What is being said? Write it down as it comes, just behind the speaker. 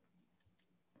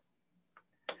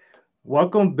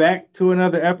Welcome back to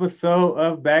another episode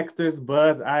of Baxter's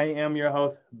Buzz. I am your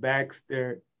host,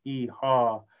 Baxter E.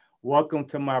 Hall. Welcome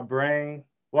to my brain.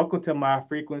 Welcome to my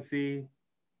frequency.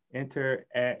 Enter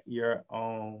at your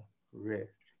own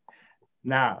risk.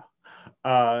 Now,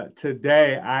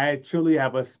 today I truly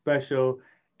have a special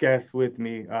guest with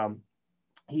me.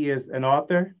 He is an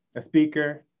author, a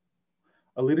speaker,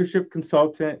 a leadership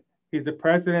consultant. He's the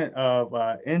president of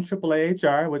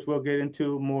NAAAHR, which we'll get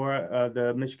into more of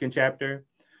the Michigan chapter,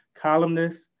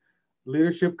 columnist,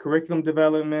 leadership curriculum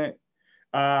development,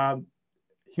 um,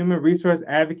 human resource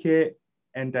advocate,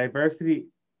 and diversity,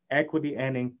 equity,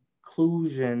 and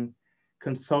inclusion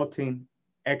consulting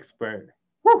expert.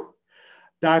 Woo!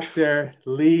 Dr.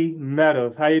 Lee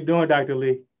Meadows. How you doing, Dr.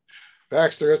 Lee?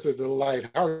 Baxter, it's a delight.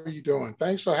 How are you doing?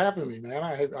 Thanks for having me, man.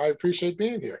 I appreciate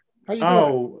being here. How you doing?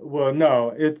 Oh, well,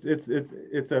 no, it's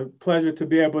a pleasure to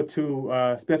be able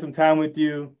to spend some time with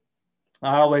you.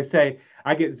 I always say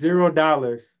I get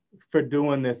 $0 for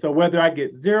doing this. So whether I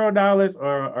get $0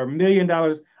 or $1 million,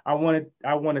 I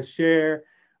want to share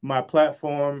my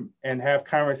platform and have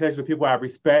conversations with people I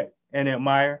respect and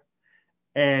admire.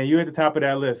 And you're at the top of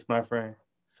that list, my friend.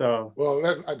 So Well,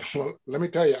 let me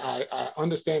tell you, I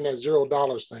understand that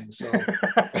 $0 thing. So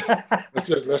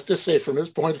let's just say from this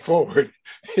point forward,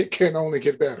 it can only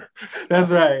get better. that's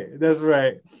right. That's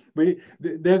right. But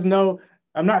there's no,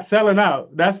 I'm not selling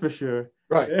out. That's for sure.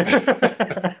 Right.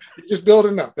 You're just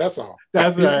building up. That's all.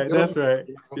 That's You're just right. building That's up.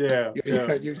 right. Yeah.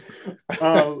 Yeah. You,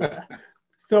 Um,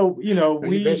 so you've had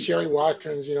we Sherry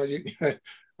Watkins.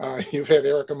 You've had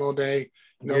Erica Monet.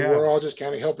 yeah, We're all just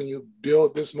kind of helping you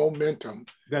build this momentum.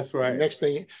 that's And right. next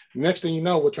thing you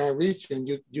know, we're trying to reach you, and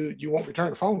you won't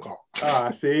return a phone call. Ah,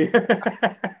 see.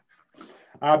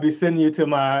 I'll be sending you to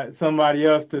my somebody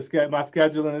else to my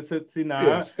scheduling and see. Nah,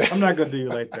 Yes, I'm not gonna do you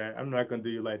like that. I'm not gonna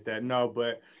do you like that. No,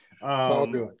 but it's all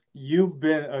good. you've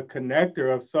been a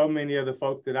connector of so many of the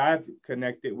folks that I've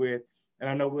connected with, and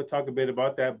I know we'll talk a bit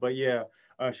about that. But yeah,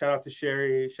 shout out to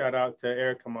Sherry. Shout out to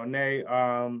Erica Monet.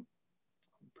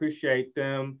 Appreciate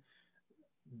them.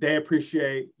 They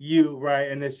appreciate you, right?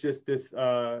 And it's just this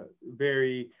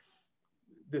very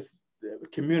this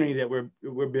community that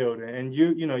we're building, and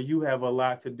you have a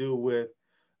lot to do with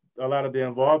a lot of the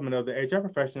involvement of the HR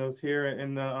professionals here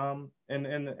in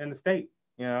the state.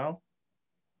 You know.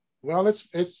 Well,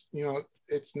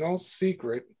 it's no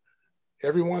secret.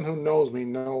 Everyone who knows me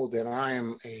knows that I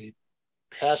am a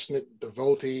passionate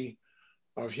devotee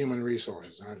of human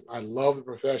resources. I love the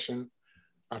profession.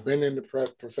 I've been in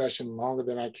the profession longer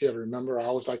than I care to remember. I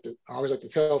always like to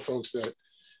tell folks that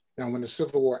when the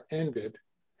Civil War ended,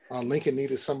 Lincoln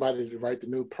needed somebody to write the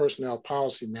new personnel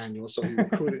policy manual, so he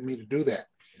recruited me to do that.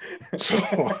 So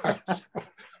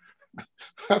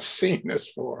I've seen this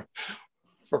for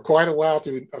quite a while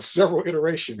through several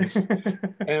iterations,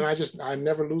 and I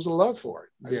never lose a love for it.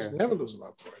 I Yeah. just never lose a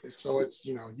love for it. So it's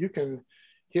you can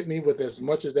hit me with as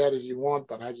much of that as you want,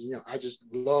 but I just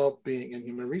love being in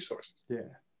human resources. Yeah.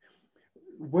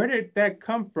 Where did that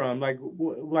come from? Like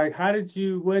how did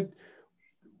you what?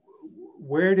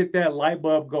 Where did that light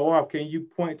bulb go off? Can you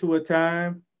point to a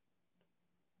time?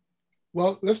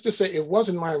 Well, let's just say it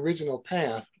wasn't my original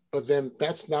path, but then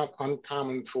that's not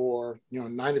uncommon for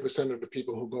 90% of the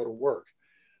people who go to work.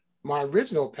 My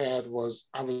original path was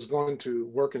I was going to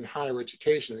work in higher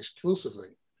education exclusively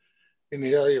in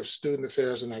the area of student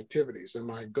affairs and activities. And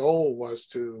my goal was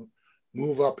to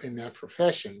move up in that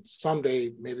profession,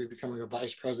 someday maybe becoming a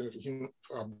vice president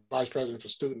for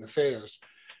student affairs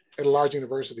at a large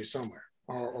university somewhere,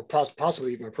 or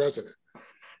possibly even a president.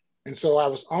 And so I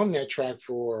was on that track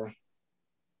for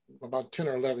about 10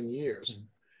 or 11 years.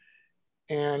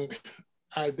 And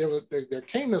there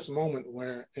came this moment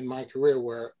where in my career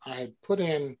where I had put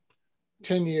in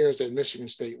 10 years at Michigan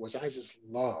State, which I just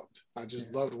loved. I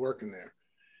just loved working there.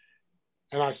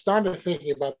 And I started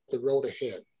thinking about the road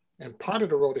ahead. And part of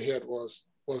the road ahead was,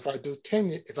 well, if I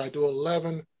do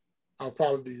 11, I'll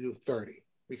probably do 30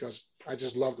 because I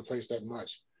just love the place that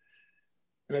much.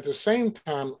 And at the same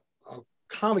time, a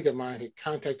colleague of mine had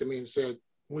contacted me and said,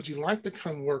 would you like to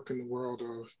come work in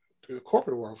the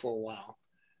corporate world for a while?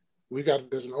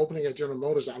 There's an opening at General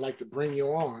Motors. I'd like to bring you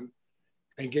on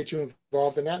and get you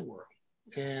involved in that world.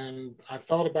 And I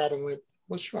thought about it and went,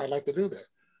 well, sure, I'd like to do that.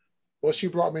 Well, she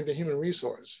brought me into human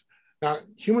resources. Now,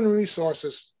 human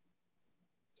resources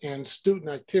and student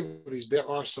activities, there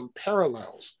are some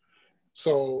parallels.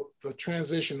 So the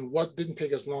transition, what didn't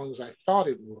take as long as I thought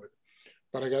it would,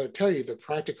 but I got to tell you the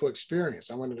practical experience.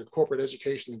 I went into corporate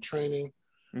education and training.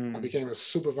 I became a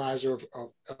supervisor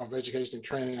of education and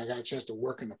training. I got a chance to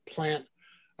work in the plant.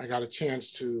 I got a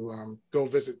chance to go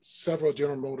visit several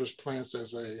General Motors plants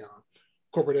as a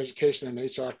corporate education and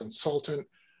HR consultant.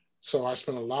 So I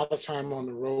spent a lot of time on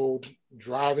the road,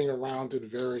 driving around to the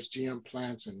various GM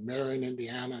plants in Marion,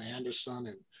 Indiana, Anderson,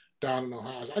 and down in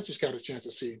Ohio. I just got a chance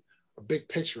to see a big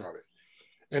picture of it.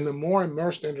 And the more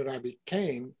immersed in it I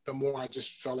became, the more I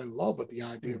just fell in love with the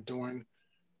idea of doing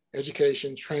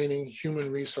education, training,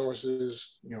 human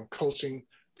resources, coaching,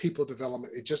 people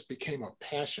development. It just became a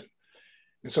passion.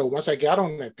 And so once I got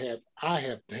on that path, I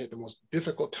have had the most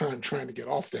difficult time trying to get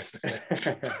off that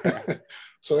path.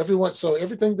 So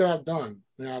everything that I've done,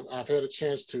 I've had a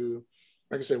chance to,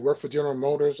 like I said, work for General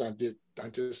Motors. I did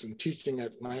some teaching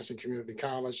at Lansing Community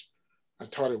College. I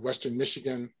taught at Western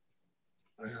Michigan.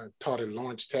 I taught at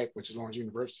Lawrence Tech, which is Lawrence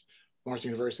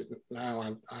University.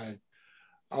 Now I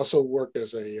also worked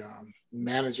as a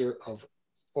manager of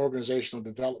organizational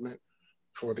development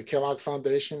for the Kellogg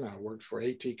Foundation. I worked for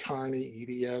A.T. Kearney,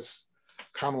 EDS,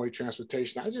 Conway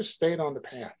Transportation. I just stayed on the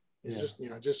path. It's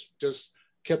just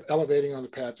kept elevating on the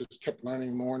path, just kept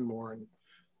learning more and more, and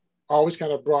always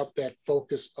kind of brought that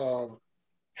focus of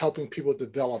helping people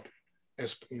develop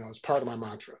as part of my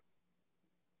mantra.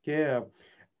 Yeah.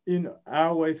 I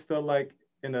always felt like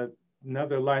in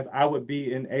another life, I would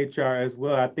be in HR as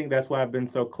well. I think that's why I've been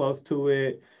so close to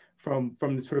it from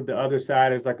sort of the other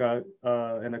side as like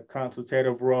in a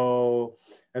consultative role,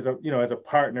 as a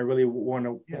partner, really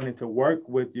wanting to work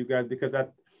with you guys, because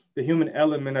the human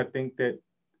element, I think that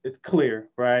it's clear,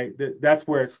 right? That's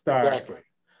where it starts. Exactly.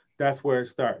 That's where it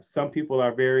starts. Some people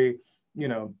are very,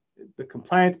 the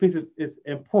compliance piece is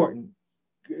important,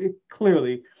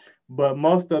 clearly, but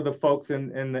most of the folks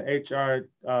in the HR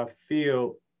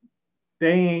field,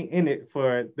 they ain't in it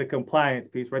for the compliance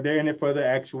piece, right? They're in it for the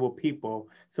actual people,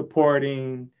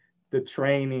 supporting the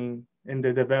training and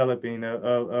the developing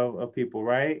of people,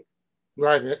 right?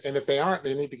 Right, and if they aren't,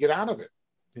 they need to get out of it.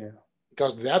 Yeah,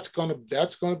 because that's gonna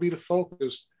be the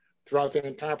focus throughout the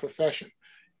entire profession.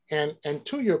 And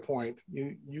to your point,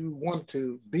 you want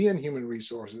to be in human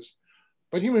resources,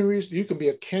 but you can be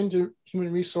akin to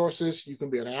human resources, you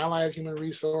can be an ally of human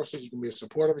resources, you can be a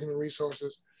supporter of human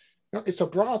resources. It's a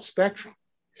broad spectrum.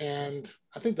 And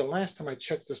I think the last time I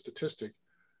checked the statistic,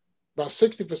 about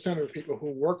 60% of the people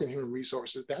who work in human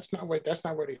resources, that's not where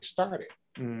they started.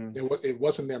 It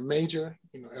wasn't their major,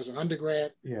 as an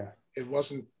undergrad. Yeah. It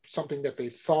wasn't something that they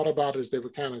thought about as they were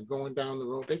kind of going down the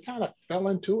road. They kind of fell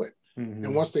into it.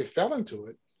 And once they fell into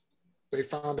it, they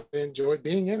found that they enjoyed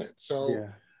being in it. So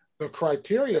the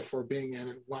criteria for being in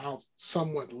it, while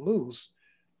somewhat loose,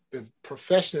 the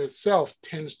profession itself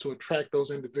tends to attract those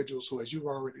individuals who, as you've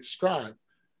already described,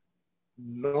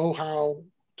 know how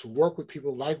to work with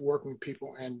people, like working with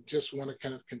people, and just want to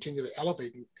kind of continue to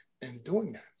elevate in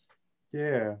doing that.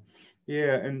 Yeah.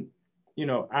 Yeah. And,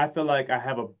 I feel like I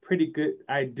have a pretty good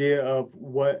idea of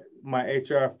what my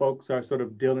HR folks are sort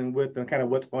of dealing with and kind of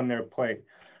what's on their plate,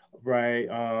 right?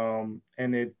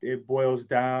 And it boils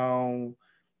down,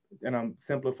 and I'm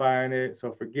simplifying it,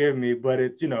 so forgive me, but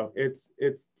it's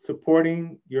it's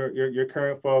supporting your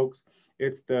current folks,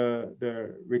 it's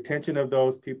the retention of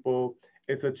those people,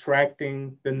 it's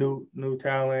attracting the new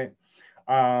talent,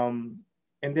 and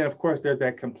then of course there's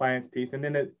that compliance piece, and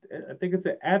then I think it's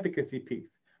the advocacy piece,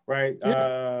 right?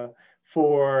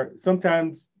 For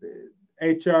sometimes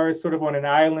HR is sort of on an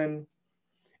island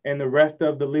and the rest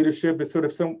of the leadership is sort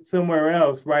of somewhere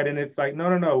else, right? And it's like,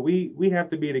 no, we have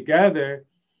to be together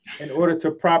in order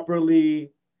to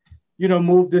properly,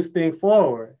 move this thing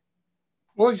forward.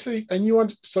 Well, you see,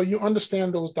 and so you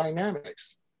understand those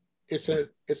dynamics. It's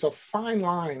a fine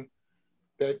line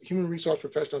that human resource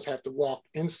professionals have to walk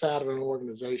inside of an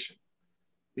organization,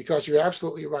 because you're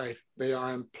absolutely right. They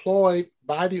are employed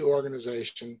by the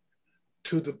organization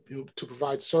to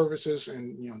provide services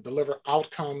and deliver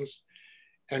outcomes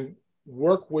and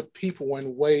work with people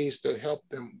in ways to help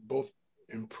them both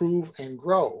improve and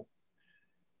grow.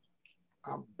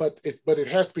 But it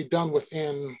has to be done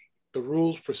within the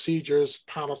rules, procedures,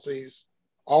 policies,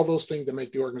 all those things that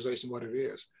make the organization what it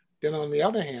is. Then on the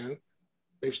other hand,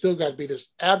 they've still got to be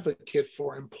this advocate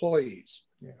for employees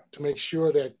to make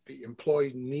sure that the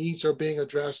employee needs are being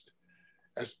addressed.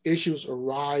 As issues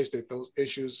arise, that those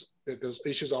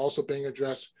issues are also being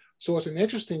addressed. So it's an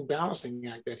interesting balancing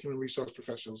act that human resource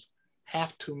professionals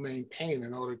have to maintain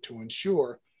in order to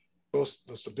ensure both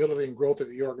the stability and growth of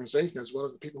the organization as well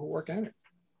as the people who work in it.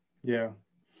 Yeah.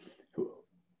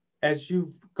 As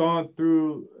you've gone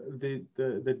through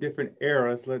the different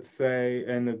eras, let's say,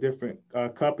 and the different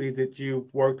companies that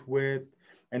you've worked with,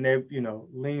 and they've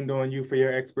leaned on you for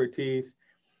your expertise,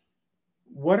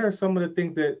 what are some of the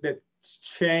things that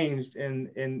changed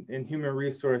in human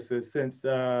resources since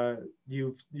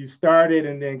you started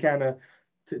and then kind of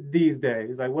these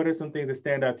days? Like, what are some things that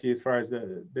stand out to you as far as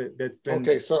that's been?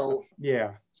 Okay, so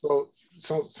yeah. So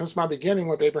since my beginning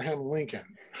with Abraham Lincoln,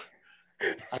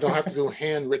 I don't have to do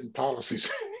handwritten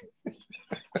policies.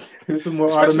 There's some more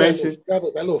Especially automation. that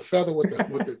little feather with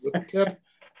the tip.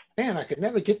 Man, I could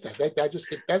never get that.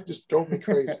 That just drove me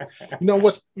crazy.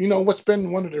 What's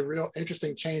been one of the real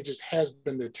interesting changes has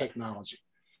been the technology.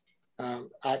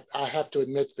 I have to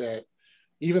admit that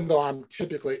even though I'm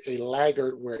typically a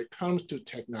laggard where it comes to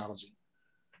technology,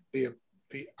 the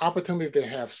opportunity to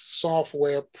have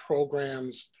software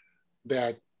programs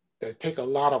that take a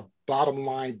lot of bottom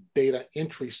line data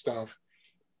entry stuff,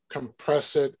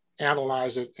 compress it,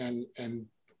 analyze it, and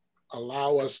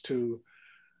allow us to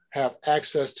have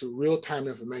access to real-time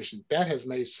information, that has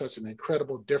made such an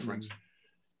incredible difference.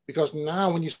 Because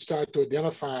now when you start to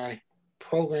identify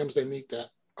programs that need to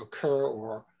occur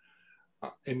or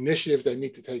initiatives that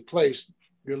need to take place,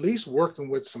 you're at least working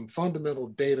with some fundamental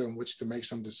data in which to make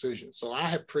some decisions. So I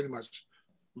have pretty much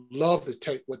loved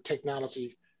what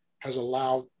technology has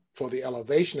allowed for the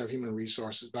elevation of human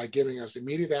resources by giving us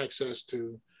immediate access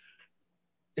to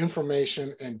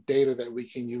information and data that we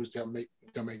can use to make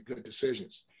good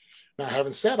decisions. Now,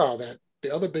 having said all that,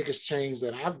 the other biggest change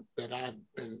that I've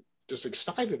been just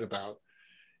excited about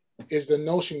is the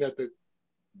notion that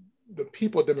the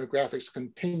people demographics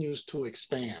continues to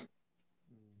expand.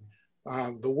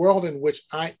 The world in which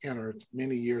I entered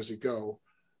many years ago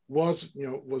was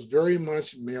very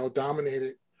much male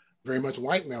dominated, very much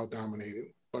white male dominated,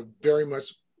 but very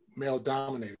much male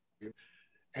dominated.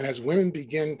 And as women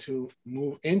begin to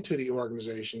move into the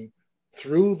organization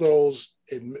through those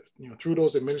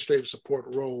administrative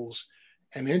support roles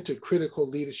and into critical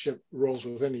leadership roles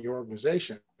within the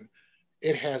organization,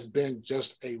 it has been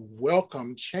just a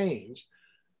welcome change,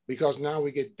 because now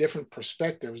we get different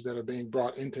perspectives that are being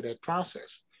brought into that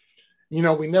process. We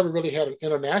never really had an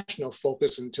international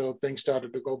focus until things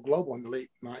started to go global in the late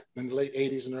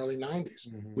 80s and early 90s.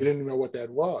 Mm-hmm. We didn't know what that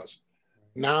was.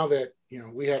 Now that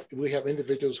we have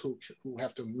individuals who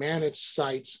have to manage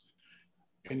sites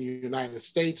in the United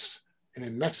States and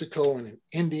in Mexico and in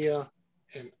India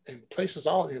and places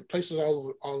all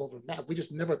over the map. We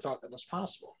just never thought that was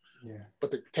possible. Yeah.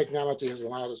 But the technology has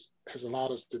allowed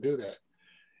us to do that.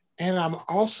 And I'm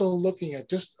also looking at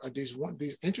just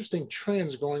these interesting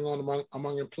trends going on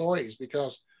among employees,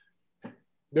 because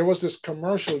there was this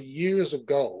commercial years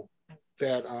ago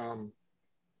that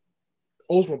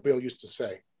Oldsmobile used to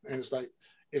say, and it's like,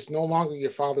 it's no longer your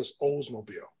father's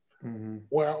Oldsmobile. Mm-hmm.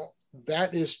 Well,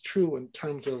 that is true in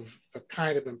terms of the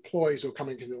kind of employees who are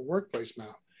coming into the workplace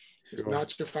now. Sure. It's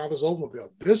not your father's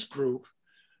Oldsmobile. This group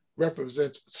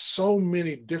represents so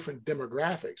many different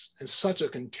demographics and such a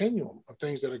continuum of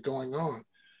things that are going on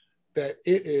that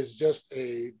it is just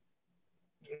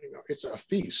it's a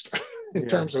feast in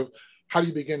terms of how do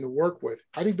you begin to work with.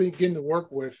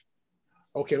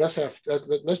 Okay, let's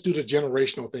do the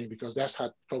generational thing, because that's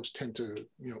how folks tend to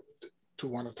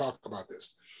want to talk about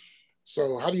this.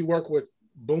 So how do you work with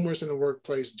boomers in the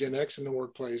workplace, Gen X in the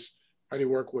workplace? How do you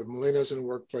work with millennials in the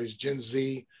workplace, Gen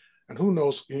Z, and who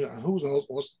knows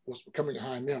what's coming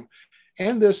behind them?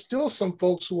 And there's still some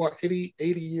folks who are 80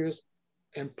 years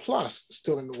and plus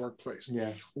still in the workplace.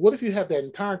 Yeah. What if you have that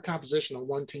entire composition on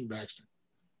one team, Baxter?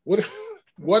 What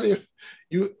if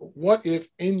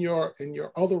in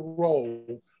your other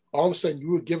role, all of a sudden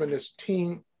you were given this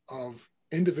team of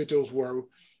individuals where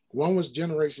one was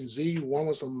Generation Z, one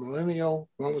was a millennial,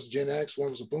 one was Gen X,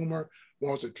 one was a boomer,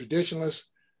 one was a traditionalist,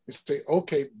 and say,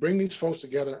 okay, bring these folks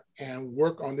together and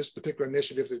work on this particular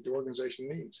initiative that the organization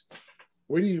needs.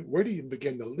 Where do you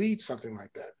begin to lead something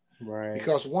like that? Right.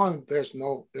 Because one, there's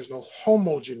no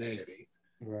homogeneity.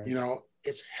 Right.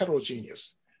 It's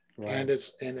heterogeneous. Right. And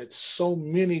it's so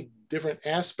many different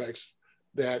aspects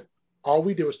that all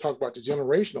we did was talk about the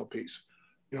generational piece.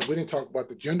 We didn't talk about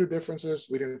the gender differences.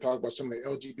 We didn't talk about some of the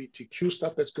LGBTQ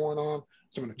stuff that's going on,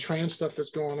 some of the trans stuff that's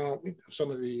going on,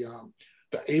 some of the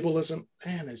ableism.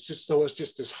 Man, it's just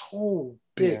this whole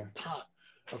big pot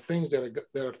of things that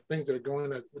are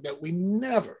going on that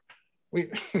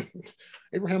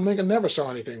Abraham Lincoln never saw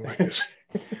anything like this.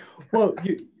 Well,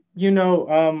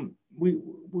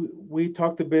 we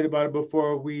talked a bit about it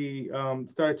before we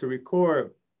started to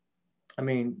record. I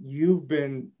mean, you've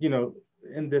been,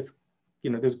 in this,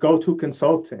 this go-to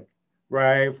consultant,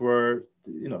 right? For,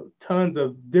 tons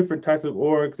of different types of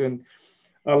orgs, and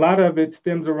a lot of it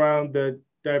stems around the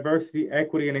diversity,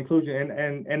 equity, and inclusion.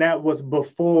 And that was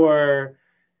before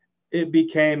it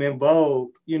became in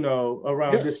vogue,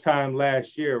 around this time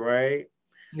last year, right?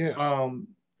 Yes.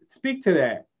 Speak to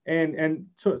that. And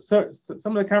so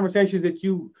some of the conversations that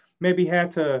you maybe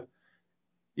had to,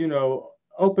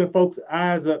 open folks'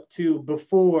 eyes up to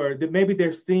before that maybe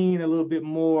they're seeing a little bit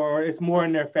more, or it's more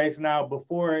in their face now.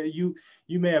 Before you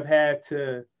may have had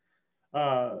to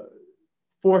uh,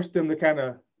 force them to kind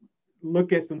of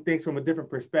look at some things from a different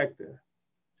perspective.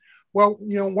 Well,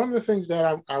 one of the things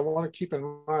that I want to keep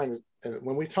in mind is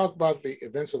when we talk about the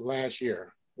events of last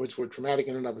year, which were traumatic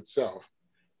in and of itself,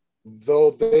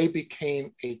 though they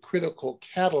became a critical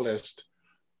catalyst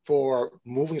for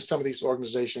moving some of these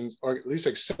organizations, or at least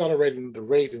accelerating the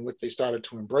rate in which they started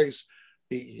to embrace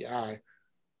DEI,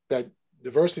 that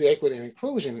diversity, equity, and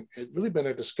inclusion had really been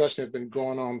a discussion that's been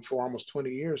going on for almost 20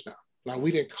 years now. Now,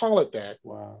 we didn't call it that.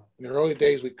 Wow. In the early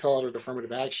days, we called it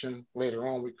affirmative action. Later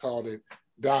on, we called it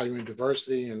valuing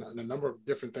diversity, and a number of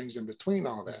different things in between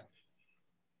all that.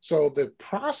 So the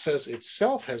process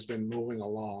itself has been moving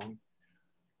along.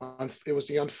 It was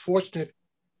the unfortunate,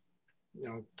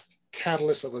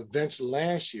 catalyst of events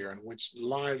last year in which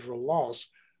lives were lost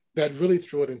that really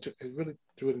threw it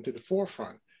into the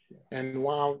forefront. Yeah. And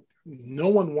while no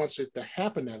one wants it to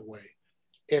happen that way,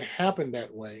 it happened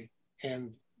that way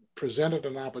and presented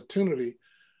an opportunity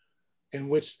in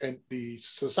which the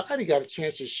society got a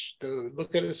chance to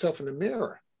look at itself in the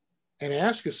mirror and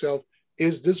ask itself,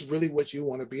 is this really what you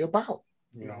want to be about?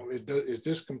 Yeah. Is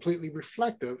this completely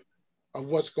reflective of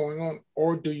what's going on,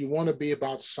 or do you want to be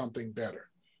about something better?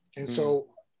 And so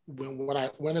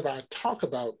whenever I talk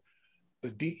about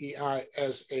the DEI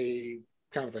as a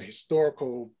kind of a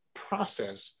historical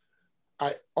process,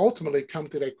 I ultimately come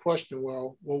to that question,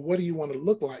 well, what do you want to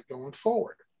look like going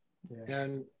forward? Yeah.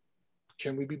 And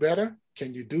can we be better?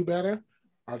 Can you do better?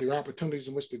 Are there opportunities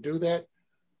in which to do that?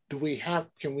 Can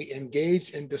we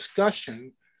engage in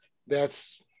discussion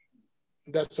that's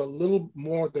a little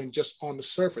more than just on the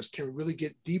surface? Can we really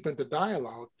get deep into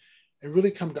dialogue and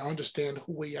really come to understand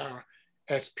who we are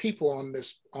as people on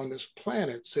this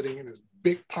planet, sitting in this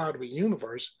big part of a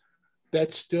universe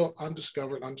that's still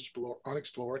undiscovered,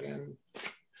 unexplored, and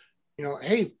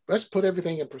hey, let's put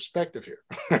everything in perspective here.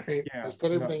 Right? Yeah, let's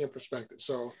put everything in perspective.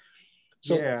 So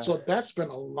that's been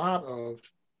a lot of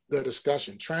the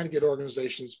discussion, trying to get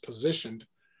organizations positioned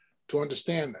to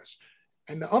understand this.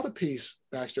 And the other piece,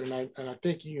 Baxter, and I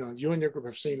think you and your group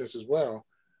have seen this as well.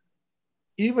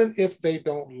 Even if they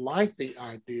don't like the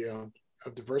idea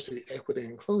of diversity, equity,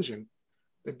 and inclusion,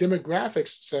 the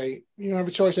demographics say you don't have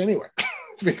a choice anyway,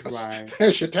 because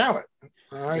there's your talent.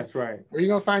 All right, that's right. Where are you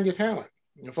going to find your talent?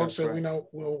 Folks say, right.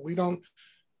 we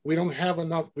don't have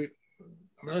enough.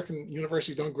 American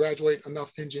universities don't graduate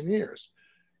enough engineers,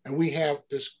 and we have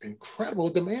this incredible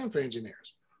demand for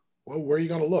engineers. Well, where are you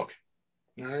going to look?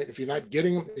 All right, if you're not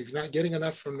getting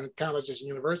enough from the colleges and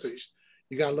universities,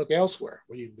 you got to look elsewhere.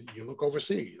 Well, you look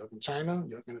overseas. You look in China.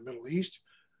 You look in the Middle East.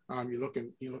 You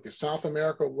look at South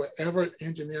America. Wherever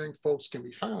engineering folks can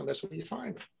be found, that's where you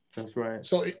find them. That's right.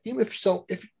 So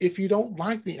if you don't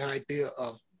like the idea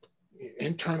of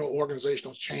internal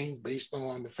organizational change based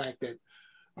on the fact that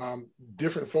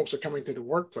different folks are coming to the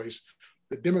workplace,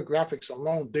 the demographics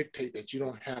alone dictate that you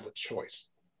don't have a choice.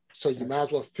 So you might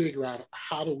as well figure out,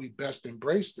 how do we best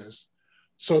embrace this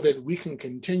so that we can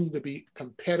continue to be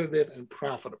competitive and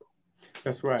profitable?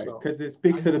 That's right, because it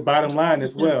speaks to the bottom line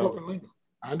as well.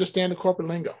 I understand the corporate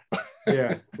lingo.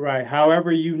 Yeah, right.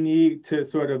 However you need to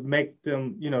sort of make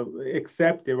them,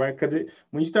 accept it, right? Because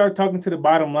when you start talking to the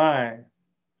bottom line,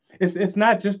 it's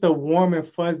not just a warm and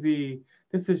fuzzy,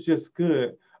 this is just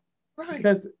good. Right.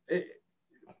 Because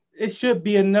it should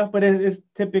be enough, but it's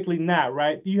typically not,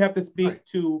 right? You have to speak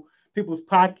to people's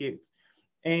pockets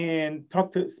and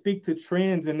speak to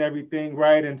trends and everything,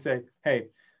 right? And say, hey,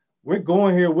 we're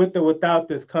going here with or without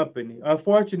this company.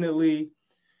 Unfortunately,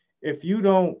 if you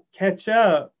don't catch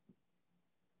up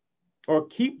or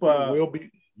keep up,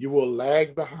 you will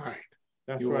lag behind.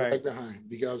 That's you right. will lag behind,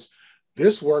 because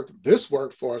this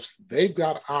workforce, they've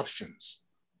got options.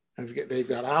 And they've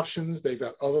got options. They've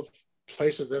got other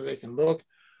places that they can look.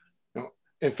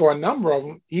 And for a number of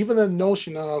them, even the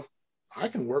notion of, I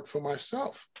can work for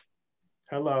myself.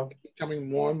 Hello. It's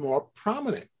becoming more and more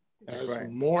prominent. That's as right.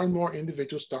 more and more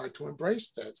individuals start to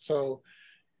embrace that. So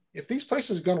if these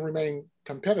places are going to remain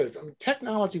competitive,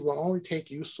 technology will only take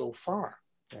you so far.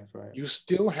 That's right. You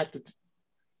still have to,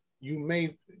 you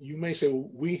may say, well,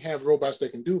 we have robots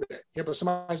that can do that. Yeah, but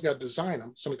somebody's got to design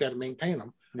them, somebody's got to maintain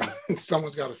them, and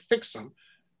someone's got to fix them,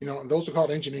 and those are called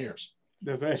engineers.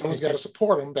 That's right. Someone's got to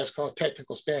support them, that's called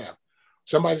technical staff.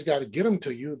 Somebody's got to get them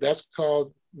to you, that's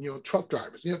called, truck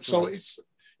drivers. So it's,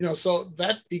 so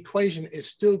that equation is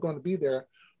still going to be there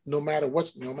no matter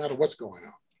what's going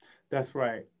on. That's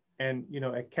right. And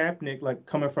at Capnick, like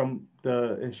coming from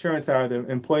the insurance side, the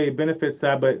employee benefits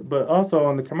side, but also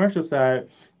on the commercial side,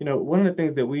 one of the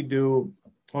things that we do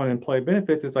on employee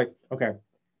benefits, it's like, okay,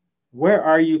 where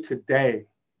are you today?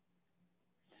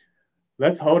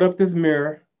 Let's hold up this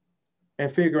mirror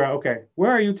and figure out, okay,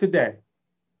 where are you today?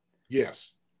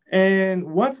 Yes. And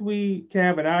once we can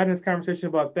have an honest conversation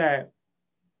about that,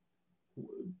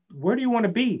 where do you want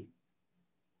to be?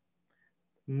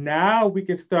 Now we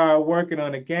can start working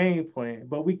on a game plan,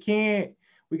 but we can't,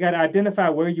 we got to identify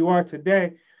where you are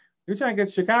today. You're trying to get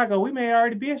to Chicago, we may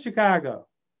already be in Chicago.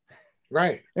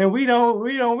 Right. And we don't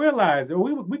realize it.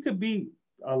 We could be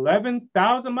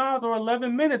 11,000 miles or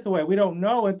 11 minutes away. We don't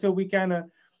know until we kind of,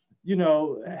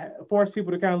 force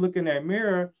people to kind of look in that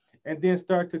mirror and then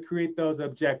start to create those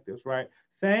objectives, right?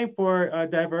 Same for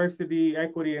diversity,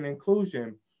 equity, and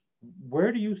inclusion.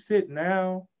 Where do you sit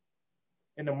now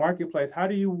in the marketplace? How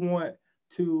do you want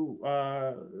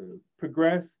to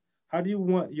progress? How do you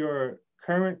want your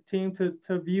current team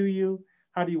to view you?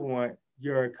 How do you want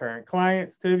your current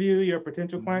clients to view your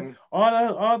potential clients?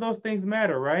 Mm-hmm. All those things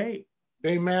matter, right?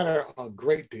 They matter a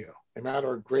great deal. They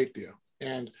matter a great deal.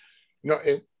 And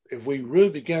if we really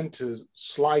begin to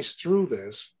slice through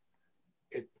this,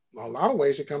 a lot of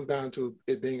ways it comes down to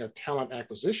it being a talent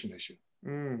acquisition issue.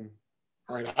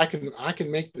 All right, I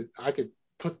could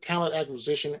put talent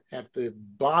acquisition at the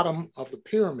bottom of the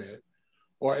pyramid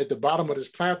or at the bottom of this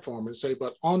platform and say,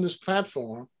 but on this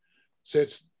platform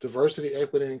sits diversity,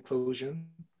 equity, and inclusion,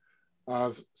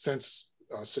 since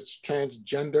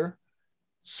transgender,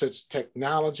 sits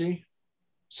technology,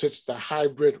 sits the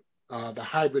hybrid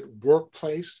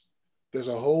workplace. There's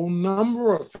a whole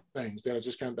number of things that are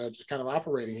just kind of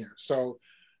operating here. So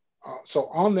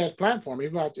on that platform,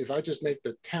 if I just make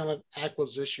the talent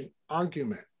acquisition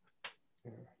argument,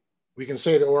 we can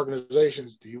say to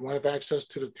organizations, do you want to have access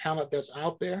to the talent that's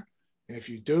out there? And if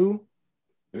you do,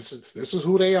 this is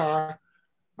who they are.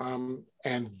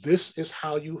 And this is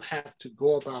how you have to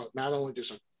go about not only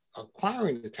just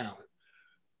acquiring the talent,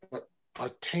 but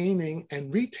attaining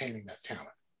and retaining that talent.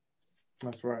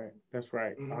 That's right. That's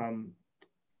right. Mm-hmm.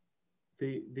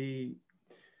 The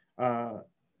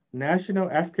National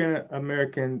African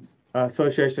American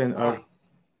Association of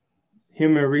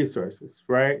Human Resources,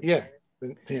 right? Yeah.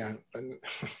 The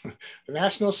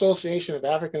National Association of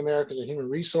African Americans and Human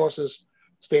Resources,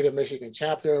 State of Michigan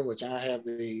chapter, which I have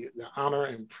the honor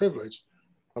and privilege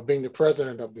of being the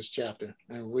president of this chapter.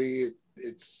 And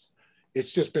it's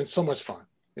just been so much fun.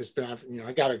 It's been,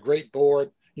 I got a great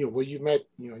board. Where you met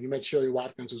Sherry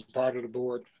Watkins, who's part of the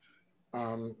board.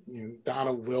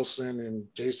 Donna Wilson and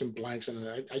Jason Blankson, and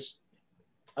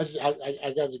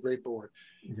I got a great board.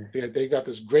 Yeah. They got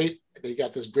this great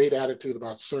attitude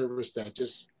about service that it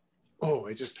just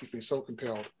keeps me so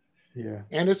compelled. Yeah.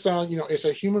 And it's it's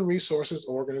a human resources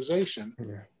organization.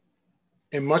 Yeah.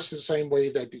 In much the same way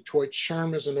that Detroit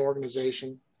SHRM is an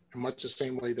organization, in much the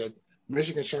same way that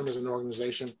Michigan SHRM is an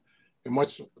organization, in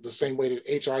much the same way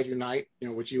that HR Unite,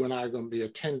 which you and I are going to be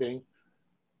attending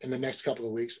in the next couple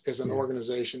of weeks, is an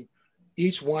organization.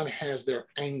 Each one has their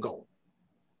angle.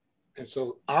 And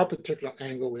so our particular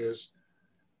angle is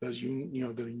the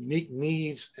unique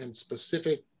needs and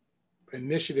specific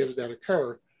initiatives that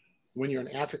occur when you're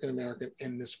an African American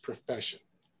in this profession.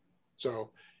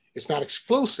 So it's not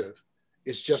exclusive,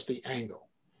 it's just the angle.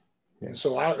 Yeah. And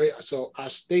so our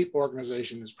state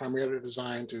organization is primarily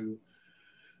designed to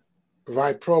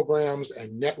provide programs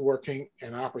and networking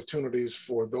and opportunities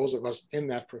for those of us in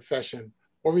that profession,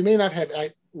 where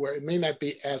it may not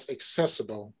be as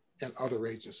accessible in other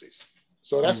agencies.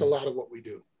 So that's a lot of what we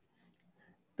do.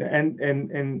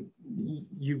 And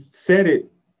you've said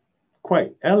it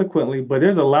quite eloquently, but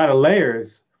there's a lot of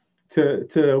layers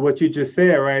to what you just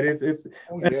said, right? As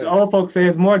the old folks say,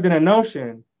 it's more than a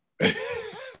notion,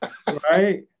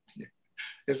 right?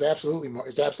 It's absolutely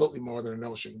more than a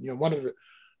notion.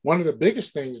 One of the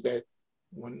biggest things that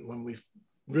when we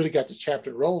really got the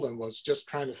chapter rolling was just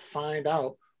trying to find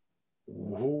out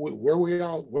where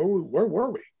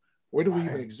were we? Where do we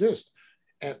even exist?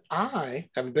 And I,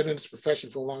 having been in this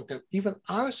profession for a long time, even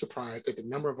I was surprised at the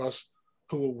number of us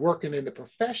who were working in the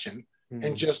profession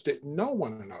and just didn't know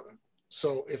one another.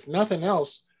 So if nothing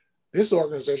else, this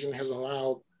organization has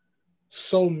allowed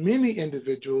so many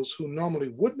individuals who normally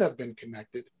wouldn't have been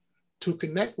connected to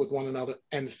connect with one another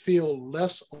and feel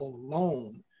less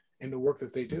alone in the work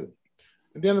that they do.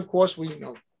 And then, of course,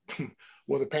 the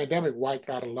pandemic wiped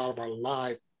out a lot of our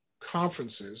live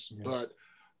conferences, but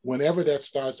whenever that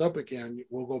starts up again,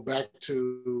 we'll go back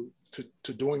to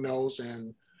doing those.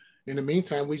 And in the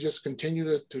meantime, we just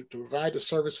continue to provide the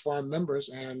service for our members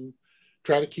and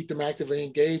try to keep them actively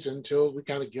engaged until we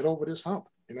kind of get over this hump,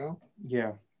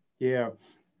 Yeah.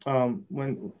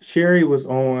 When Sherry was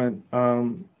on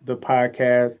the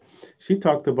podcast, she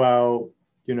talked about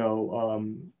you know,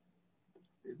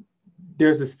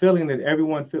 there's this feeling that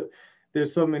everyone feel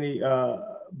there's so many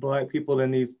Black people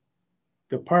in these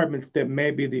departments that may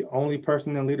be the only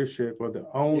person in leadership or the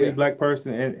only Yeah. Black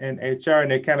person in HR,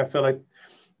 and they kind of feel like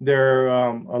they're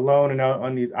alone and out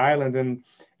on these islands, and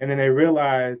then they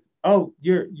realize, oh,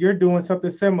 you're doing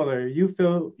something similar. You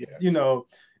feel,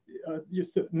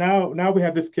 Yes. now we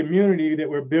have this community that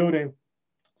we're building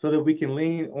so that we can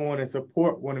lean on and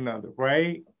support one another,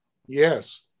 right?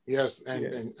 Yes. Yes. Yeah,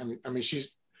 And I mean,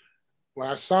 she's when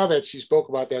I saw that, she spoke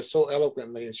about that so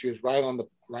eloquently, and she was right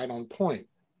on point.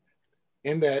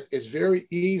 In that it's very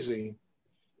easy.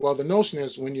 Well, the notion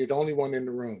is when you're the only one in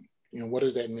the room. What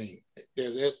does that mean?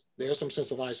 There's some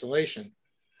sense of isolation,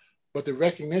 but the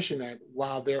recognition that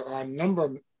while there are a number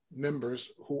of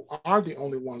members who are the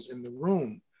only ones in the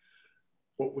room,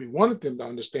 what we wanted them to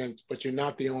understand, but you're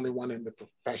not the only one in the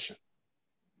profession.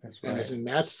 that's And right. it's in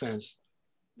that sense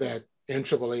that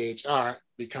NAAAHR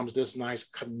becomes this nice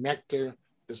connector,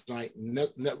 this nice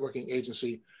networking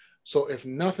agency. So if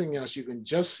nothing else, you can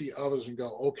just see others and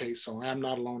go, okay, so I'm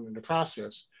not alone in the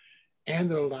process.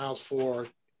 And it allows for,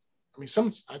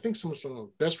 I think some of the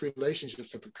best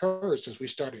relationships have occurred since we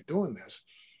started doing this.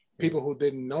 People who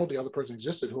didn't know the other person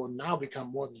existed, who have now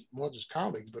become more just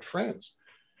colleagues, but friends.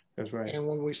 That's right. And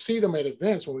when we see them at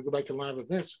events, when we go back to live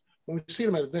events, when we see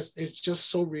them at events, it's just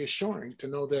so reassuring to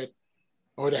know that,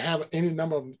 or to have any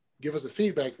number of them give us the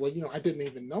feedback. Well, I didn't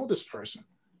even know this person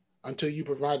until you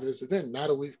provided this event. Now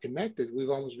that we've connected, we've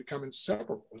almost become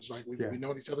inseparable. It's like we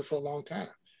know each other for a long time.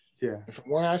 Yeah. And from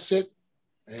where I sit,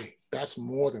 hey, that's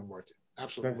more than worth it.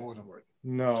 Absolutely more than worth it.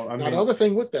 No, I mean, the other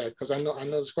thing with that, because I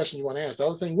know this question you want to ask, the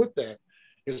other thing with that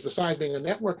is, besides being a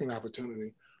networking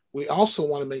opportunity, we also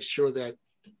want to make sure that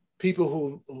people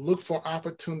who look for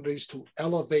opportunities to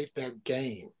elevate their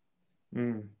game,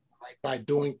 right, by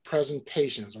doing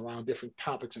presentations around different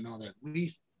topics and all that,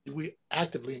 we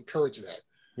actively encourage that.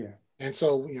 Yeah. And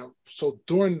so, so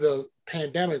during the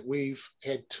pandemic, we've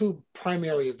had two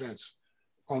primary events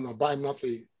on a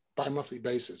bi-monthly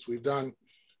basis. We've done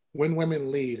When Women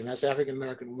Lead, and that's African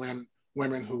American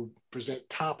women who present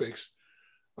topics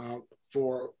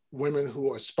for women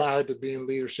who aspire to be in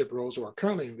leadership roles or are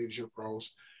currently in leadership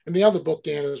roles. And the other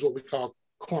bookend is what we call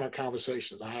Corner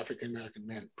Conversations, African American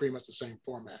men, pretty much the same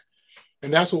format.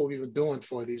 And that's what we've been doing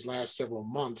for these last several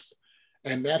months.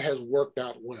 And that has worked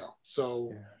out well.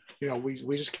 So,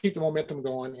 we just keep the momentum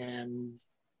going, and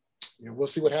we'll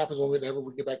see what happens whenever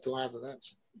we get back to live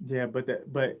events. Yeah, but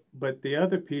the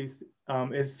other piece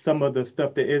is some of the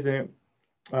stuff that isn't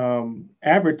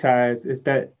advertised, is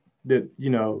that the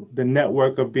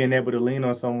network of being able to lean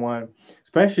on someone,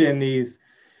 especially in these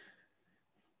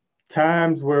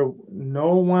times where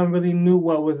no one really knew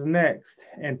what was next,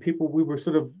 and we were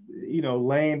sort of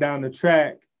laying down the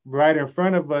track right in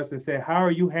front of us and say, how are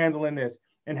you handling this?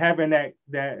 And having that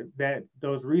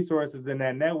those resources in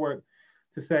that network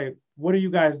to say, what are you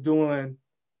guys doing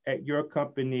at your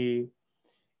company,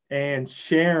 and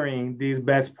sharing these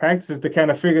best practices to kind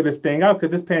of figure this thing out,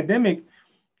 because this pandemic,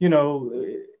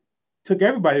 took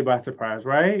everybody by surprise,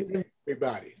 right?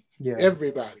 Everybody.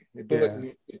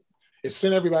 It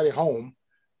sent everybody home,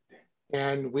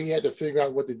 and we had to figure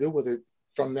out what to do with it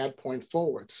from that point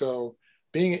forward. So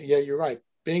you're right.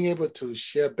 Being able to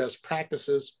share best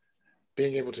practices,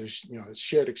 being able to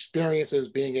share experiences,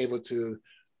 being able to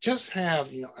just have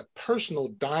a personal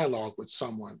dialogue with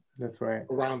someone. That's right.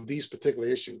 Around these particular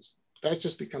issues, that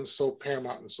just becomes so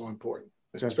paramount and so important,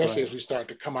 especially as we start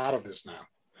to come out of this now.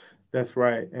 That's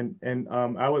right. And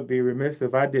I would be remiss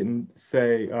if I didn't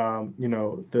say,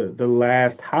 the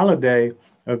last holiday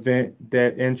event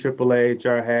that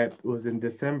NAAAHR had was in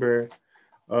December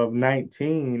of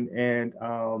 19. And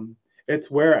it's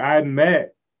where I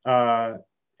met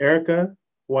Erica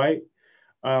White,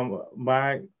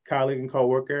 my colleague and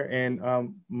coworker, and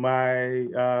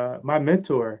my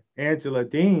mentor, Angela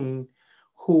Dean,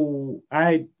 who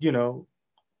I,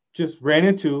 just ran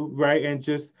into, right? And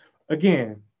just,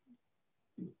 again,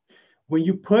 when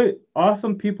you put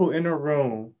awesome people in a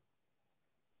room,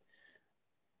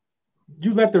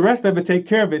 you let the rest of it take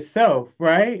care of itself,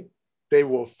 right? They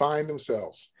will find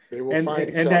themselves. They will find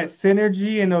each other. And that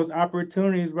synergy and those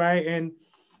opportunities, right? And,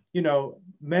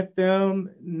 met them,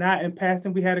 not in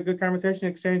passing. We had a good conversation,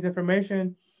 exchanged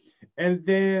information. And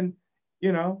then,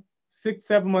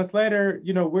 6-7 months later,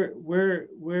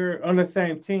 we're on the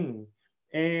same team.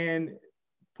 And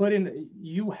putting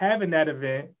that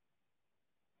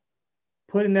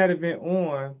event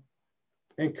on,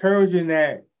 encouraging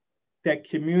that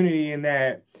community and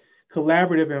that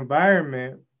collaborative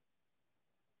environment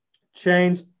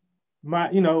changed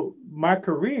my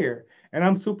career. And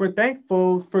I'm super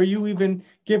thankful for you even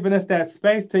giving us that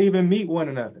space to even meet one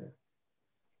another.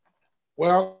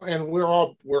 Well, and we're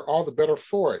all the better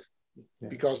for it, Yeah.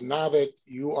 because now that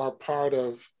you are part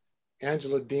of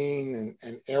Angela Dean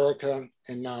and Erica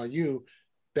and now you,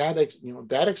 that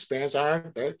expands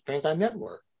our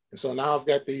network. And so now I've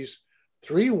got these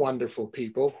three wonderful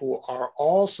people who are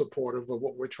all supportive of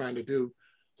what we're trying to do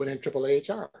within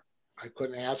AAAHR. I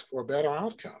couldn't ask for a better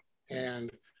outcome.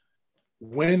 And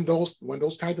when those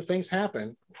kinds of things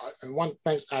happen, and one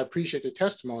thing, I appreciate the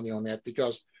testimony on that,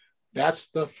 because that's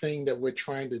the thing that we're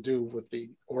trying to do with the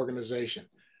organization,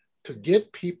 to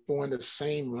get people in the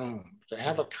same room, to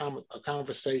have a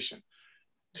conversation,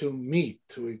 to meet,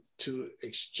 to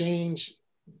exchange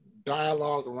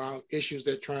dialogue around issues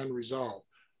they're trying to resolve,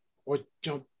 or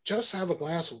just have a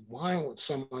glass of wine with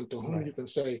someone to whom you can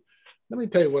say, let me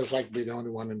tell you what it's like to be the only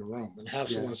one in the room, and have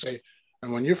someone say,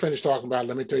 and when you're finished talking about it,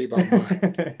 let me tell you about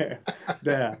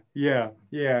mine. Yeah.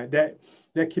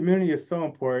 That community is so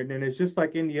important. And it's just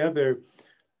like any other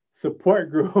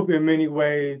support group in many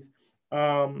ways.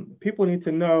 People need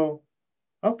to know,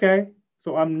 okay,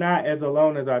 so I'm not as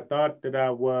alone as I thought that I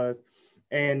was.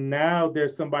 And now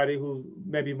there's somebody who's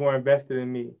maybe more invested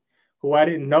in me, who I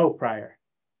didn't know prior.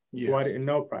 Yes.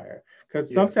 Because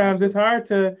Yes, sometimes it's absolutely. hard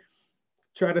to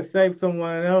try to save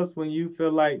someone else when you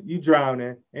feel like you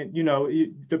drowning, and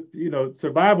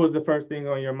survival is the first thing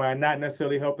on your mind, not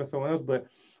necessarily helping someone else. But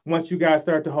once you guys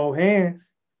start to hold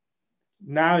hands,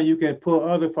 now you can pull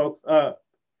other folks up,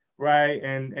 right?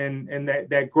 And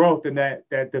that growth and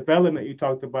that development you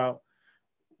talked about,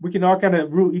 we can all kind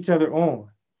of root each other on.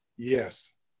 Yes.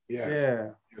 Yes. Yeah.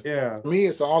 Yes. Yeah. For me,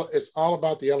 it's all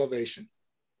about the elevation.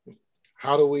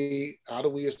 How do we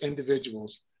as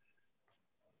individuals,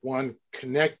 one,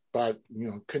 connect,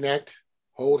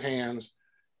 hold hands,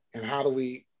 and how do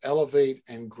we elevate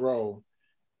and grow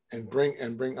and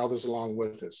bring others along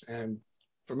with us? And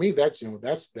for me, that's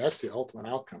the ultimate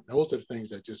outcome. Those are the things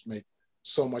that just make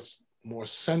so much more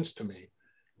sense to me.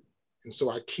 And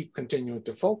so I keep continuing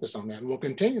to focus on that, and will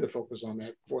continue to focus on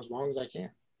that for as long as I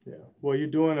can. Yeah. Well, you're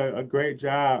doing a great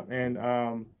job, and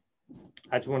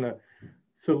I just want to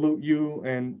salute you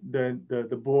and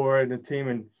the board and the team.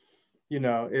 And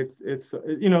it's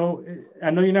I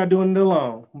know you're not doing it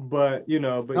alone, but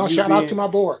Now, you shout out to being my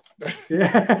board.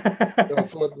 yeah.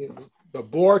 For the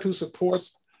board who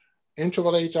supports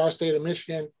AAAHR State of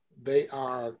Michigan, they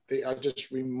are just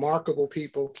remarkable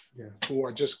people who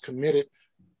are just committed.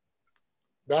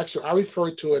 Baxter, I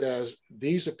refer to it as,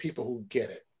 these are people who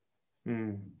get it.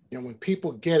 When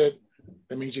people get it,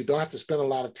 that means you don't have to spend a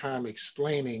lot of time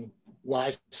explaining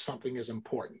why something is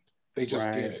important. They just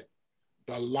get it.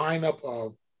 The lineup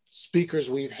of speakers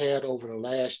we've had over the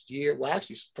last year, well,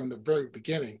 actually from the very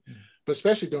beginning, but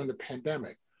especially during the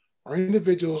pandemic, are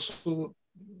individuals who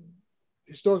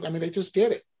historically, they just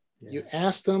get it. You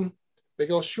ask them, they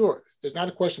go, sure. There's not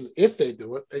a question if they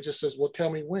do it. They just says, well,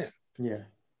 tell me when. Yeah.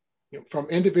 From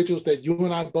individuals that you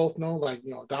and I both know, like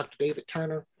Dr. David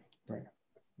Turner.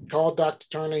 Call Dr.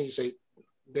 Turner. You say,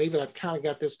 David, I've kind of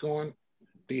got this going.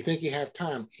 Do you think you have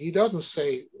time? He doesn't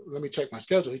say, let me check my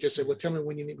schedule. He just said, well, tell me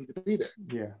when you need me to be there.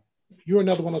 Yeah. You're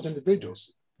another one of those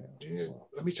individuals.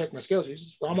 Let me check my schedule. He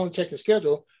says, well, I'm only checking the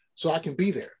schedule so I can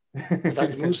be there. If I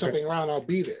have to move something around, I'll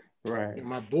be there. Right.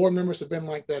 My board members have been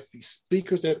like that. The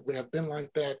speakers that have been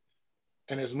like that.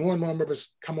 And as more and more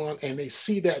members come on and they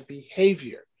see that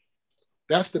behavior,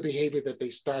 that's the behavior that they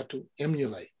start to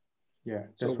emulate. Yeah.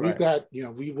 So we've got,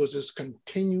 we will just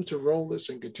continue to roll this.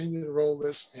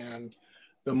 And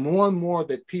the more and more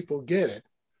that people get it,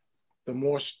 the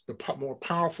more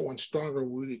powerful and stronger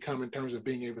we become in terms of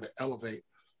being able to elevate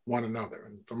one another.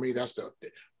 And for me, that's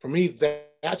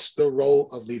the role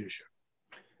of leadership.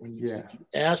 When you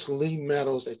ask Lee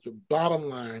Meadows at your bottom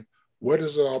line, where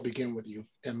does it all begin with you?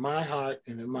 In my heart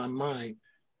and in my mind,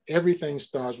 everything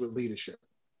starts with leadership.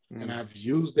 And I've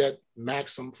used that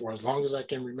maxim for as long as I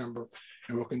can remember,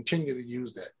 and will continue to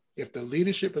use that. If the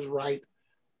leadership is right,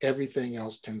 everything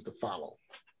else tends to follow.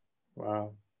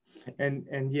 Wow.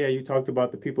 And yeah, you talked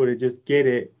about the people that just get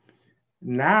it.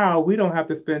 Now we don't have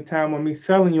to spend time on me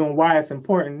selling you on why it's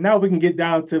important. Now we can get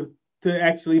down to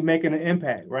actually making an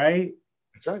impact, right?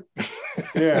 That's right.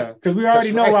 Yeah, because we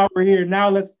already know why we're here. Now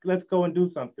let's go and do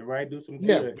something, right? Do some good.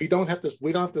 Yeah, we don't have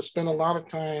to spend a lot of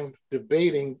time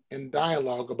debating and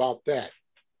dialogue about that.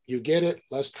 You get it?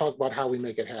 Let's talk about how we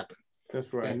make it happen.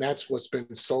 That's right. And that's what's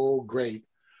been so great,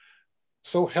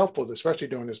 so helpful, especially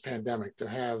during this pandemic, to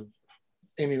have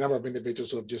any number of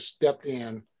individuals who have just stepped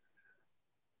in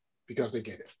because they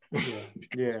get it.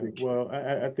 Yeah. Well,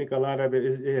 I think a lot of it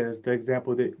is the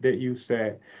example that you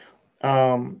said.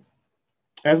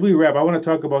 as we wrap, I want to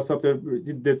talk about something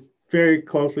that's very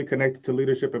closely connected to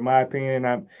leadership, in my opinion.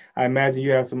 I imagine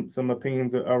you have some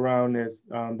opinions around this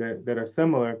that are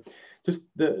similar. Just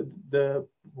the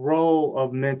role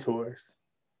of mentors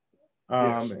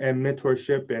Yes. and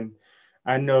mentorship, and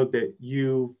I know that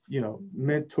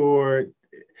mentored,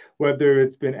 whether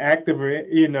it's been active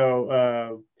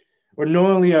or or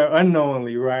knowingly or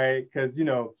unknowingly, right? Because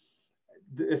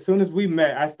as soon as we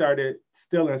met, I started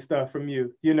stealing stuff from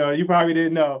you. You probably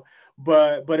didn't know,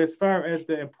 but as far as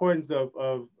the importance of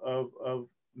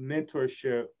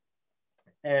mentorship,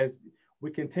 as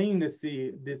we continue to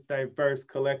see this diverse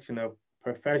collection of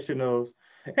professionals,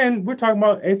 and we're talking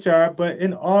about HR, but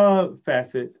in all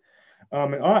facets,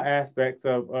 in all aspects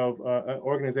of an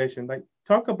organization, like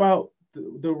talk about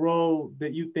the role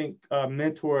that you think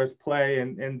mentors play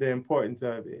and the importance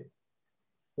of it.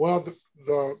 Well,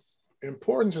 the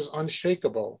importance is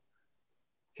unshakable,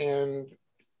 and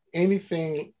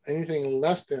anything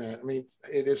less than it. I mean,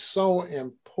 it is so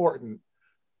important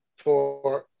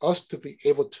for us to be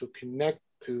able to connect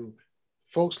to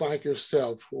folks like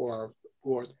yourself who are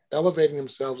elevating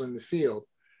themselves in the field.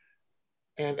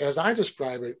 And as I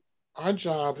describe it, our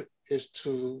job is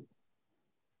to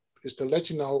let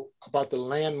you know about the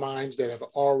landmines that have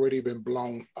already been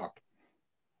blown up,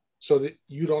 so that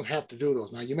you don't have to do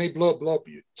those. Now, you may blow up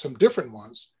some different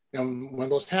ones, and when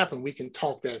those happen, we can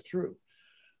talk that through.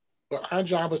 But our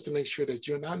job is to make sure that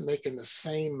you're not making the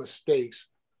same mistakes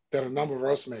that a number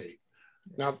of us made.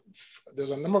 Now,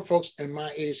 there's a number of folks in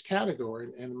my age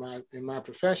category in my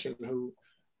profession who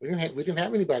we didn't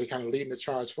have anybody kind of leading the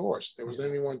charge for us. There was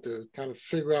anyone to kind of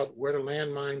figure out where the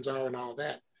landmines are and all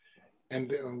that.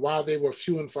 And while they were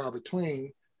few and far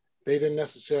between, they didn't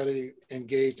necessarily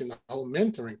engage in the whole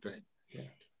mentoring thing. Yeah.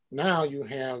 Now you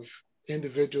have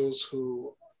individuals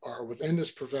who are within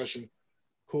this profession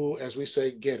who, as we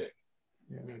say, get it.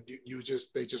 Yeah.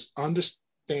 They just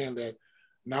understand that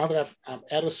now that I'm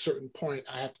at a certain point,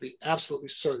 I have to be absolutely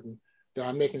certain that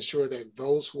I'm making sure that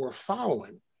those who are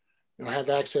following, have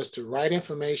access to the right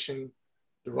information,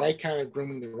 the right kind of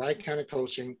grooming, the right kind of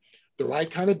coaching, the right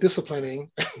kind of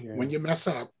disciplining when you mess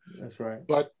up. That's right.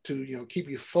 But to keep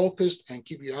you focused and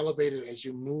keep you elevated as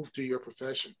you move through your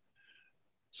profession.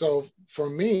 So for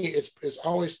me,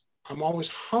 I'm always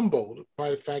humbled by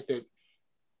the fact that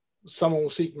someone will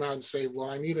seek me out and say,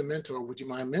 well, I need a mentor. Would you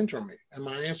mind mentoring me? And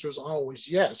my answer is always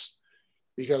yes,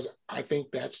 because I think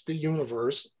that's the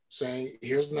universe saying,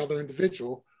 here's another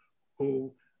individual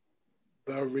who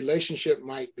the relationship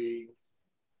might be,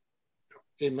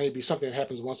 it may be something that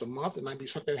happens once a month. It might be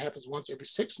something that happens once every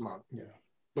 6 months. Yeah.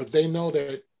 But they know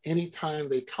that anytime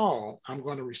they call, I'm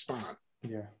going to respond.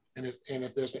 Yeah. And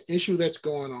if there's an issue that's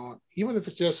going on, even if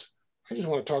it's just, I just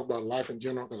want to talk about life in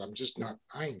general because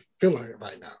I ain't feeling it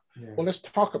right now. Yeah. Well, let's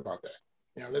talk about that.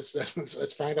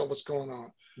 Let's find out what's going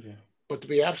on. Yeah. But to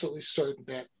be absolutely certain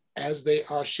that as they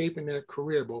are shaping their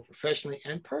career, both professionally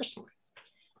and personally,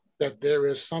 that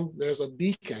there's a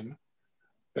beacon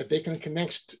that they can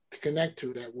connect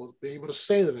to that will be able to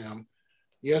say to them,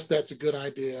 yes, that's a good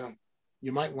idea.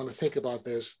 You might want to think about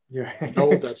this. Yeah.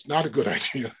 No, that's not a good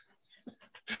idea.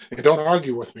 And don't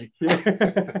argue with me.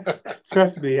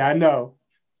 Trust me, I know.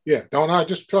 Yeah,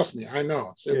 just trust me, I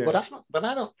know. So, yeah. But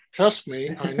I don't trust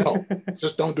me, I know.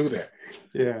 Just don't do that.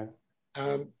 Yeah.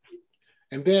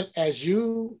 And then as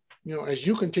you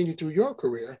continue through your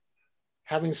career,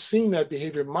 having seen that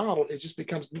behavior model, it just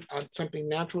becomes something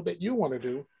natural that you want to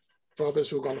do for others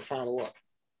who are going to follow up.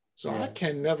 So yeah. I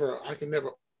can never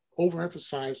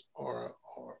overemphasize or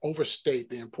overstate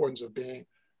the importance of being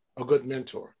a good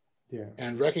mentor. Yeah.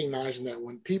 And recognizing that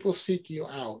when people seek you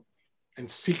out and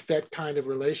seek that kind of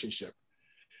relationship,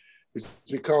 it's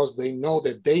because they know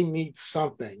that they need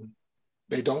something.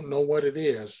 They don't know what it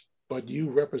is, but you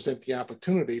represent the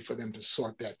opportunity for them to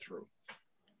sort that through.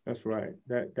 That's right.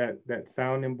 That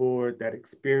sounding board, that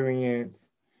experience,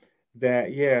 let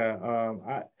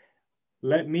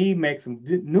me make some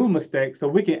new mistakes so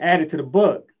we can add it to the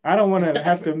book. I don't want to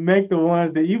have to make the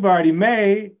ones that you've already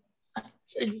made.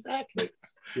 Exactly.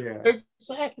 Yeah.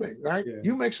 Exactly. Right. Yeah.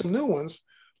 You make some new ones.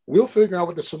 We'll figure out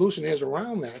what the solution is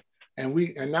around that, and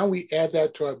now we add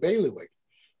that to our bailiwick.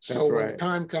 So when the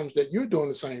time comes that you're doing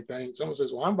the same thing, someone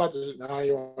says, "Well, I'm about to." No,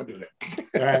 you don't want to do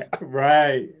that.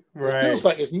 Right.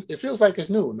 It feels like it's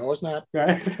new. No, it's not.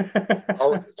 Right.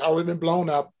 It's already been blown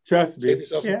up. Trust me. Save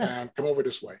yourself some time. Come over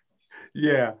this way.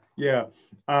 Yeah.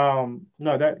 No,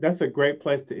 that's a great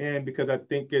place to end, because I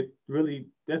think that's really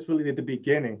at the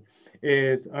beginning,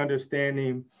 is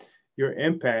understanding your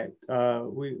impact.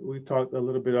 We talked a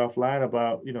little bit offline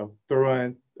about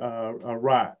throwing a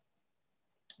rock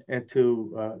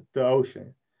into the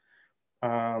ocean.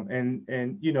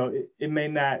 And you know, it may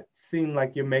not seem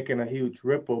like you're making a huge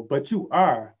ripple, but you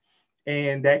are.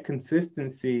 And that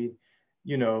consistency,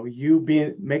 you know, you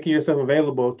being making yourself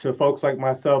available to folks like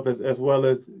myself as well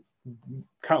as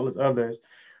countless others,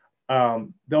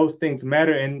 those things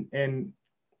matter. And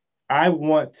I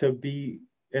want to be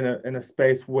in a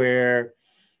space where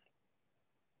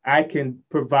I can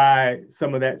provide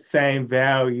some of that same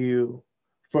value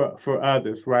for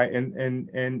others, right? And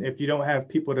if you don't have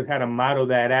people to kind of model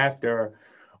that after,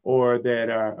 or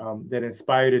that are that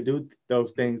inspire to do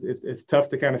those things, it's tough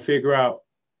to kind of figure out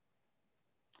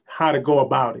how to go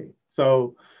about it.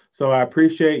 So I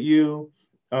appreciate you.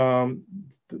 Some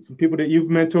people that you've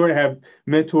mentored have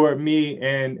mentored me,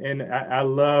 and I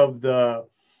love the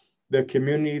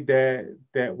community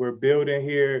that we're building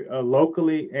here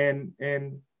locally,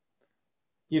 and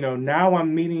you know, now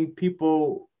I'm meeting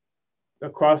people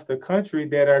across the country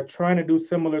that are trying to do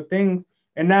similar things,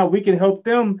 and now we can help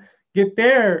them get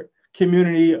their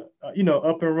community, you know,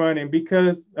 up and running.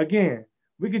 Because again,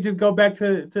 we could just go back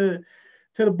to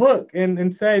the book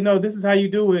and say, no, this is how you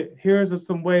do it. Here's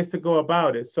some ways to go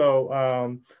about it.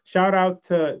 So shout out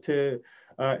to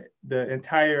the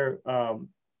entire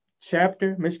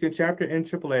chapter, Michigan chapter in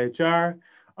AAAHR.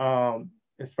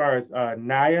 As far as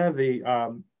NAIA,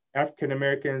 the African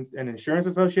Americans and Insurance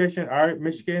Association, our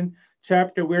Michigan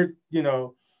chapter, we're, you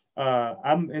know,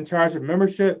 I'm in charge of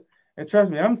membership. And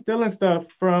trust me, I'm stealing stuff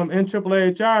from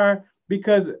NAAHR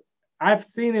because I've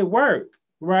seen it work,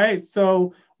 right?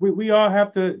 So we all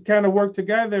have to kind of work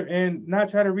together and not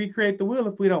try to recreate the wheel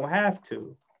if we don't have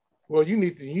to. Well, you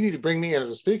need to bring me in as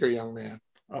a speaker, young man.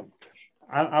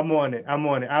 I'm on it. I'm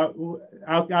on it.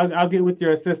 I'll get with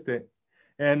your assistant.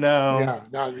 And yeah,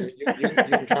 now you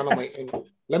can count on me. And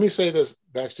let me say this,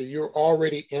 Baxter, you're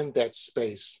already in that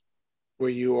space where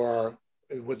you are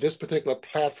with this particular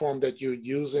platform that you're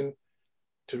using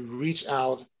to reach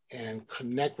out and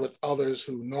connect with others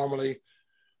who normally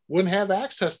wouldn't have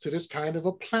access to this kind of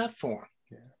a platform.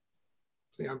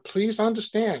 Yeah. Please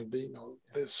understand, you know,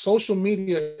 the social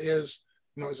media is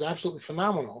absolutely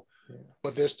phenomenal,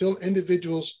 but there's still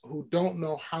individuals who don't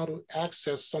know how to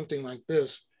access something like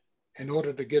this in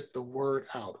order to get the word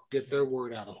out, get their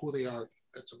word out of who they are.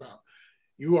 That's about.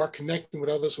 You are connecting with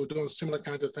others who are doing similar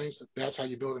kinds of things. That's how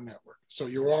you build a network. So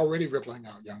you're already rippling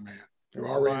out, young man. You're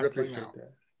already rippling out.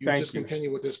 You just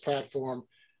continue with this platform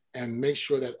and make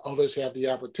sure that others have the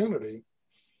opportunity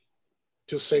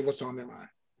to say what's on their mind.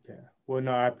 Yeah. Well,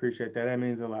 no, I appreciate that. That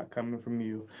means a lot coming from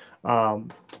you.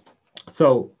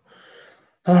 So,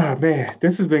 man,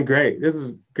 this has been great. This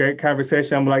is a great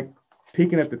conversation. I'm like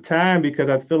peeking at the time because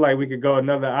I feel like we could go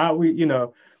another hour.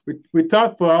 We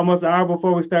talked for almost an hour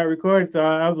before we start recording. So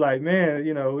I was like, man,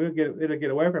 you know, it'll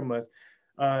get away from us.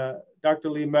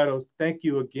 Dr. Lee Meadows, thank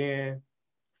you again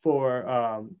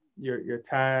for your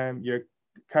time, your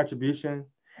contribution,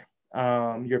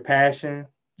 your passion,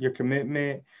 your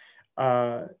commitment.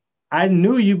 I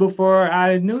knew you before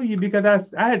I knew you because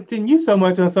I had seen you so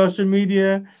much on social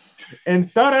media,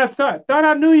 and thought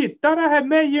I knew you, thought I had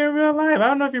met you in real life. I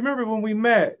don't know if you remember when we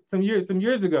met some years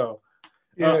ago,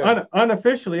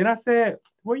 unofficially. And I said,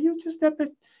 "Were you just at the?"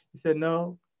 He said,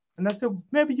 "No." And I said,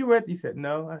 "Maybe you were at." He said,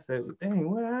 "No." I said,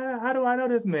 "Dang, how do I know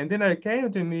this man?" Then it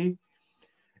came to me,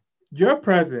 your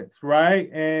presence, right?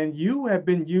 And you have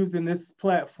been using this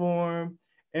platform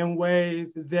in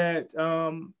ways that,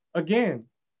 again,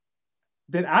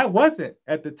 that I wasn't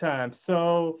at the time.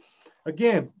 So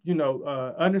again, you know,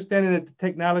 understanding the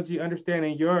technology,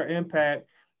 understanding your impact,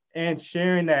 and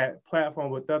sharing that platform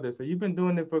with others. So you've been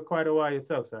doing it for quite a while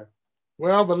yourself, sir.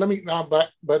 Well, but let me now,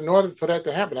 but in order for that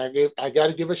to happen, I got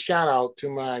to give a shout out to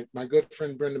my good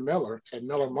friend Brenda Miller at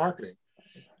Miller Marketing.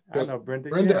 I know Brenda.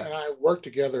 Brenda and I worked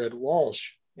together at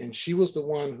Walsh, and she was the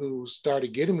one who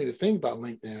started getting me to think about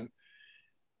LinkedIn.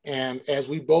 And as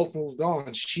we both moved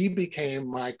on, she became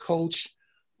my coach,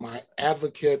 my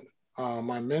advocate,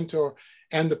 my mentor,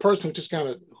 and the person who just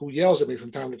who yells at me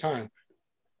from time to time.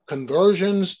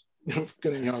 Conversions,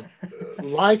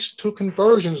 likes to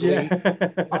conversions, Lee.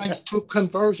 Likes to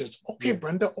conversions. Okay,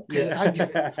 Brenda. Okay, I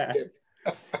get it.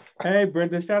 Hey,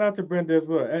 Brenda. Shout out to Brenda as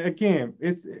well. Again,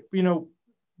 it's, you know,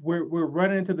 we're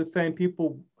running into the same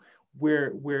people.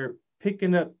 We're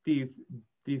picking up these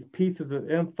pieces of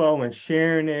info and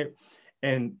sharing it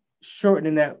and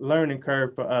shortening that learning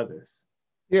curve for others.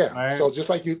 Yeah. Right? So just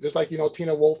like Tina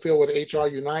Woolfield with HR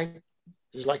Unite,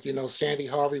 just like Sandy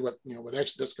Harvey with with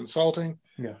Exodus Consulting.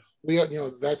 Yeah. We are,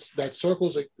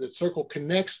 that circle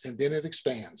connects and then it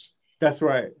expands. That's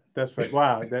right.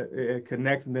 Wow, that it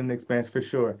connects and then expands for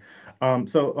sure.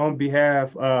 So on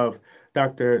behalf of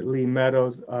Dr. Lee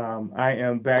Meadows. I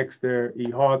am Baxter E.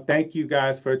 Hall. Thank you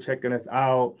guys for checking us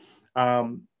out.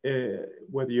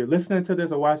 Whether you're listening to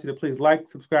this or watching it, please like,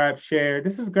 subscribe, share.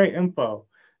 This is great info.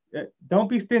 Don't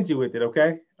be stingy with it,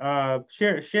 okay?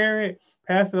 Share it,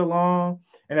 pass it along.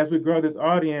 And as we grow this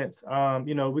audience,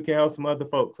 we can help some other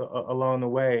folks along the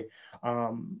way.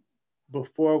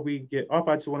 Before we get off,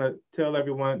 I just want to tell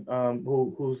everyone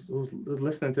who's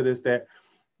listening to this that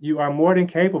you are more than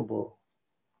capable.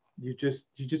 You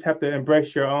just have to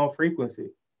embrace your own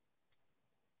frequency.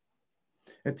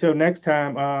 Until next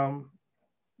time,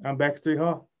 I'm Baxter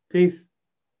Hall. Peace.